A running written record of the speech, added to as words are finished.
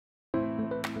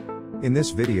In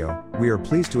this video, we are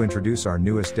pleased to introduce our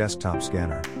newest desktop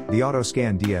scanner, the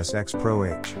AutoScan-DS-EX Pro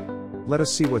H. Let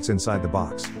us see what's inside the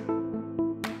box.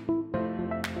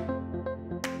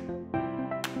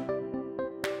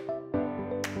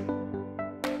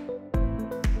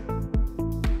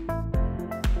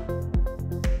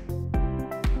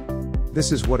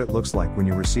 This is what it looks like when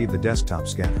you receive the desktop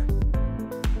scanner.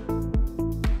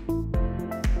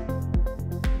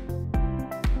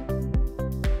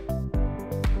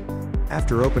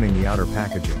 After opening the outer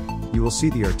packaging, you will see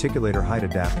the articulator height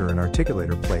adapter and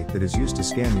articulator plate that is used to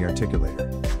scan the articulator.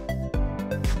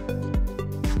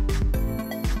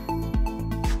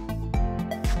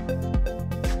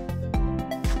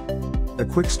 The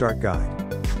Quick Start Guide.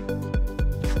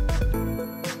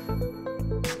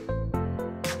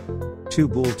 2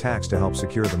 boule tacks to help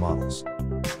secure the models.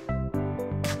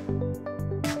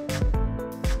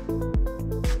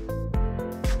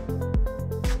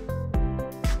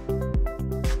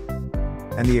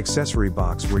 And the accessory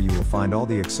box where you will find all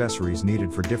the accessories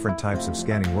needed for different types of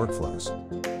scanning workflows.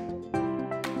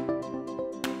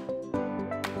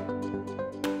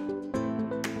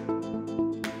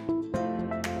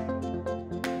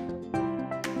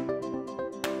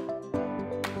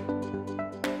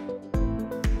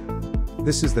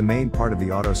 This is the main part of the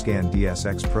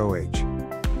AutoScan-DS-EX Pro H.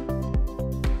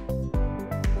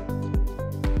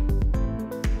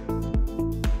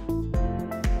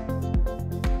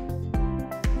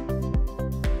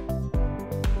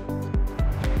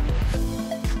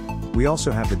 We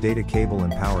also have the data cable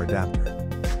and power adapter.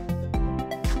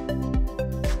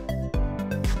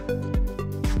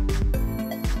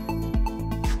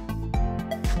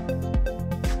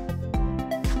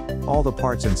 All the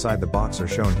parts inside the box are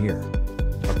shown here.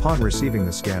 Upon receiving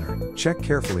the scanner, check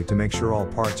carefully to make sure all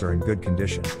parts are in good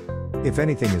condition. If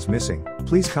anything is missing,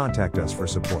 please contact us for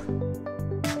support.